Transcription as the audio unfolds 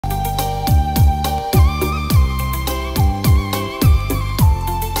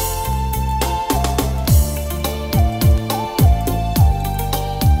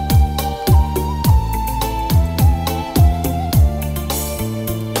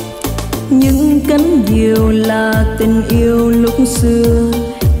những cánh diều là tình yêu lúc xưa,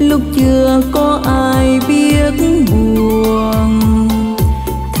 lúc chưa có ai biết buồn.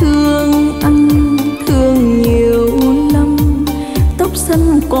 Thương anh thương nhiều lắm, tóc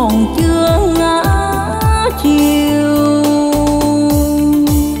xanh còn chưa ngã chiều.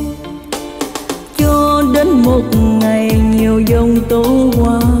 Cho đến một ngày nhiều giông tố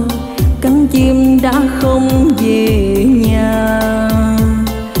qua, cánh chim đã không về nhà.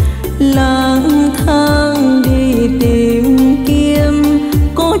 Lang thang đi tìm kiếm,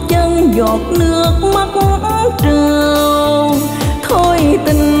 có chân giọt nước mắt trào. Thôi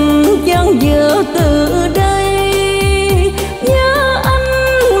tình chẳng dở từ đây, nhớ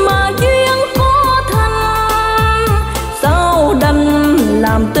anh mà duyên khó thành. Sao đành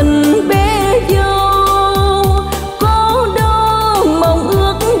làm tình bé dâu, có đâu mong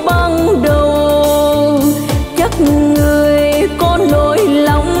ước ban đầu. Chắc người có nỗi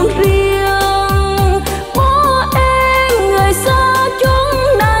lòng riêng, có em người xa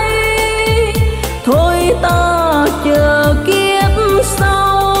chốn này. Thôi ta chờ kiếp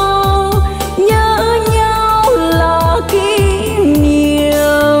sau, nhớ nhau là kỷ niệm.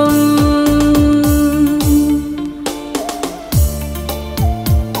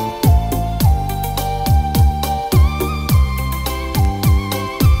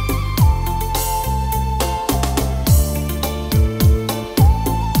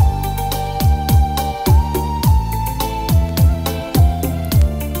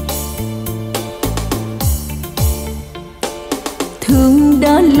 Thương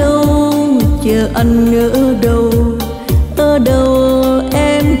đã lâu chờ anh ở đâu, ở đâu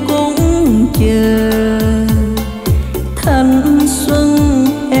em cũng chờ. Thanh xuân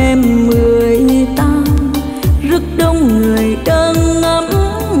em 18, rất đông người đang ngắm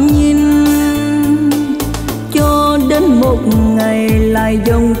nhìn. Cho đến một ngày lại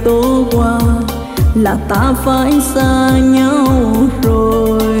giông tố qua, là ta phải xa nhau rồi.